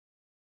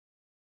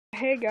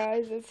Hey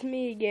guys, it's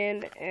me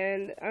again,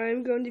 and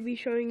I'm going to be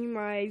showing you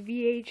my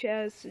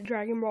VHS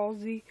Dragon Ball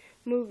Z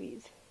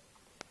movies.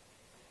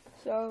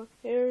 So,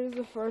 here's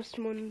the first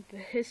one, The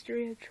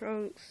History of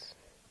Trunks.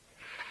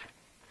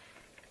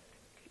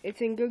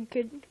 It's in good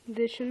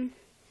condition.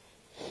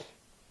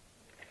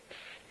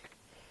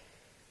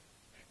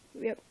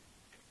 Yep.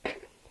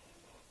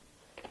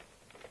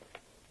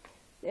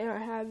 Then I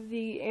have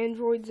the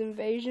Androids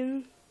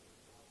Invasion.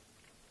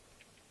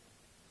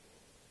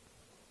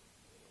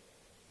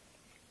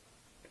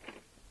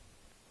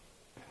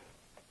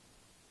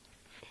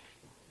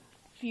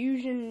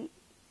 Fusion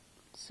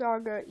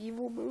Saga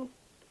Evil Boo.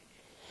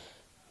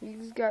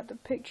 He's got the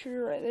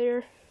picture right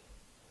there.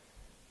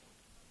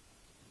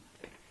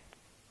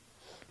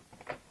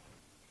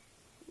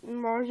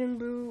 Majin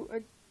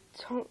Buu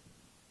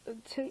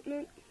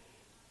Attentment.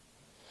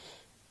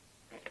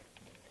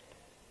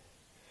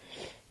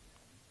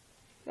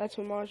 That's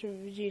when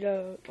Majin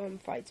Vegeta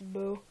fights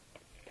Buu.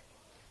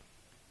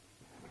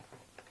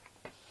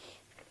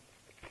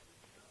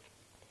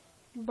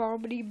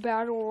 Bobbity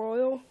Battle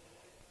Royal.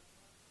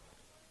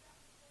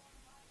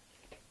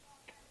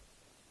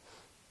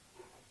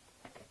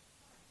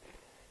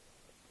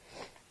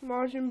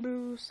 Majin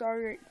Buu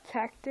Saga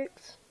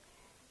Tactics.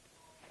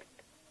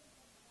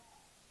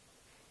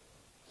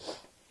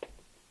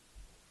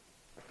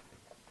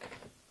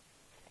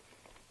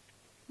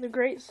 The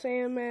Great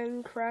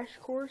Saiyaman Crash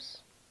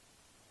Course.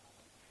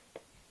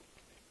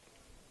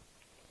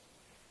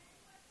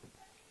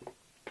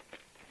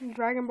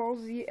 Dragon Ball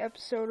Z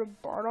episode of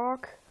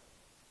Bardock.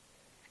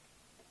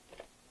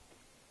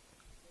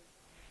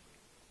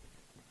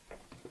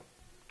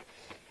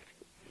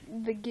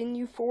 The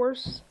Ginyu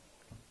Force.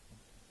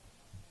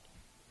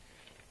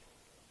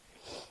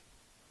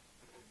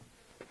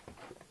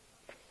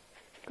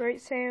 Great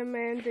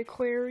Saiyaman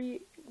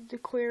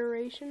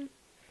Declaration.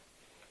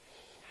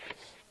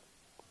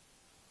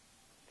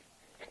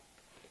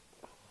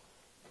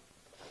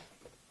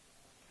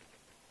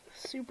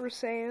 Super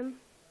Saiyan.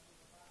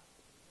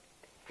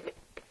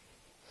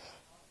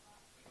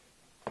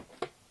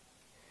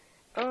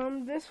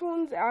 This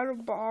one's out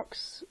of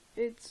box.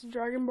 It's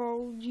Dragon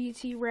Ball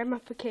GT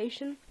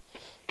Ramification.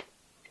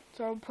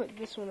 So I'll put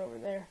this one over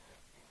there.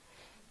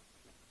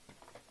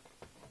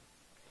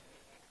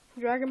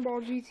 Dragon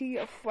Ball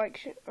GT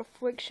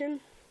Affliction.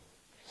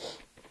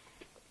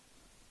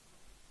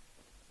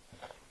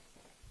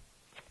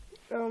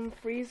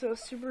 Frieza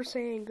Super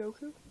Saiyan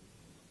Goku.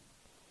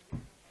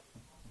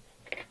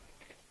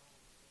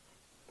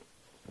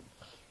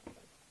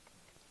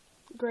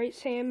 Great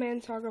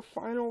Saiyaman Saga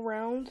Final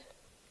Round.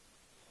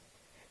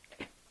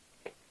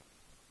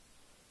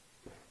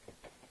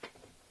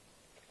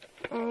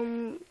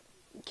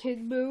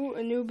 Kid Buu,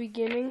 A New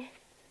Beginning.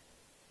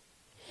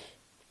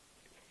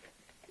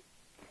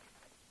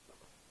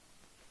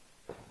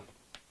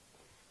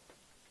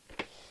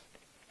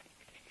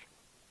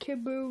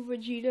 Kid Buu,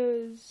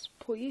 Vegeta's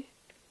Plea.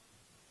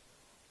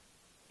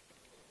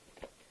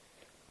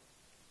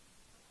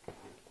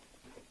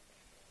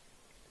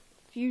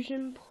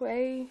 Fusion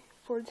Play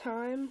for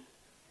Time.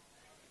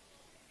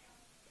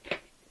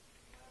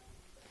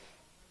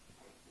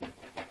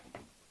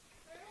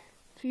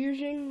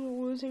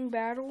 Fusion Losing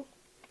Battle.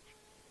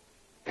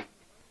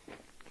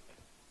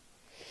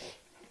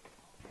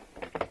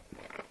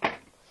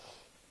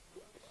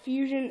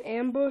 Fusion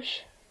Ambush.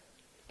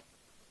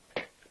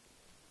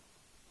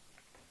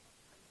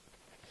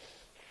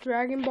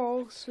 Dragon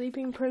Ball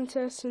Sleeping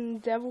Princess and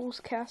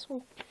Devil's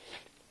Castle.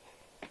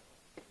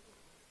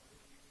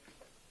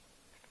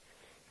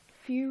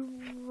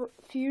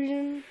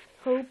 Fusion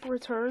Hope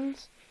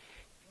Returns.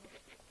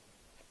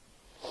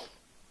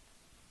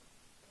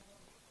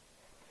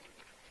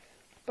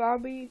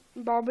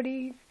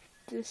 Bobbity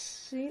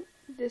Descent.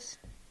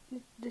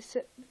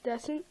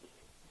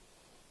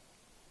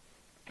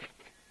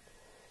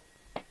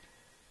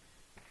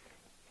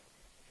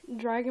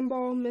 Dragon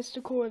Ball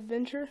Mystical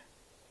Adventure.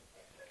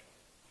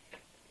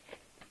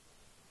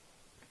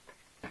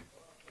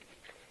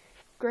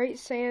 Great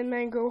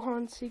Saiyaman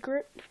Gohan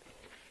Secret.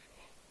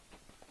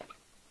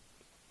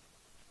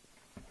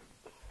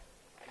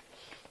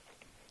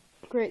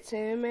 Great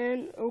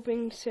Saiyaman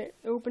opening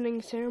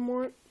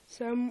ceremony.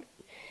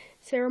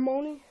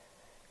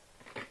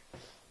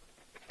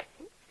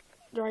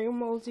 Dragon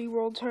Ball Z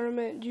World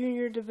Tournament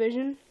Junior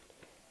Division.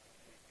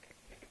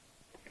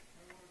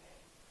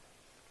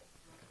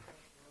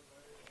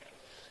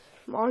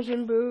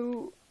 Majin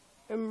Buu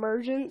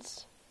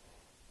Emergence.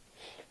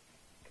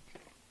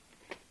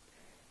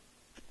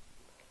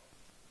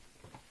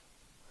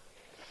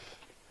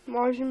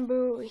 Majin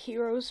Buu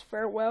Heroes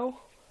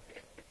Farewell.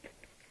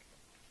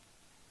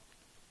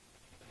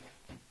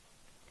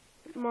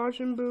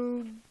 Majin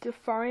Buu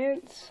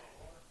Defiance.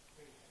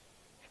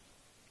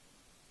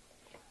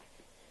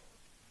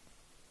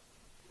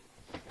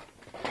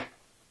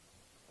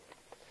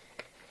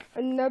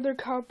 Another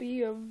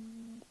copy of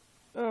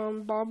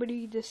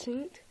Bobbity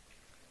Descent.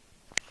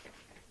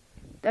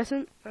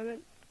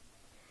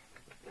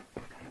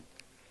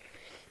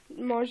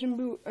 Majin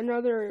Buu,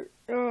 another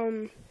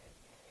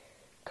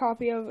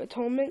copy of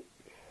Atonement,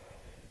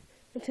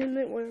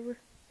 whatever.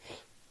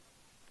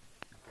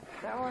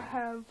 Now I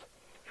have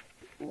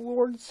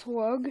Lord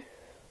Slug.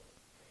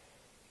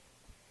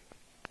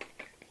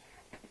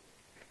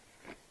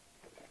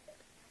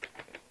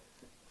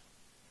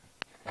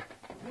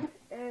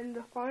 And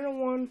the final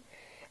one,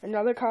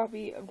 another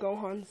copy of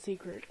Gohan's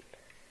Secret.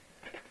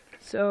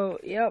 So,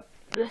 yep,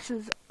 this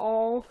is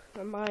all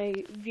of my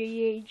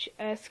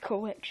VHS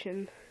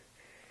collection.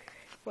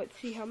 Let's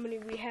see how many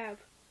we have.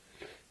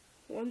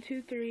 1,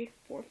 2, 3,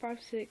 4,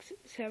 5, 6,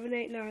 7,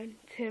 8, 9,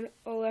 10,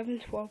 11,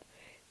 12,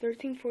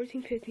 13,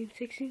 14, 15,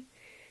 16,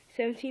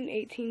 17,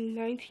 18,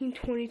 19,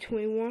 20,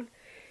 21,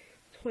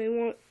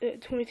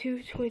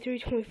 22, 23,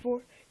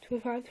 24,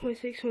 25,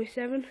 26,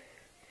 27,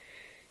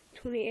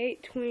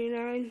 28,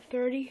 29,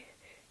 30,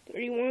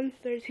 31,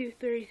 32,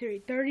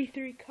 33,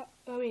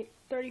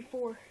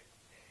 34.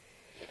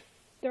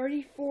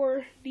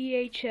 34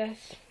 VHS,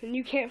 and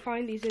you can't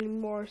find these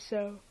anymore,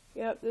 so,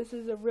 yep, this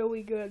is a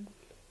really good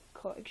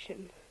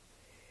collection.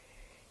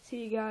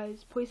 See you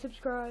guys. Please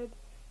subscribe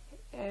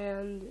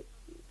and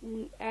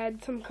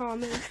add some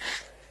comments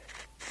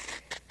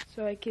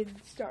so I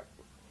could start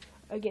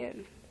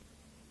again.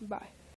 Bye.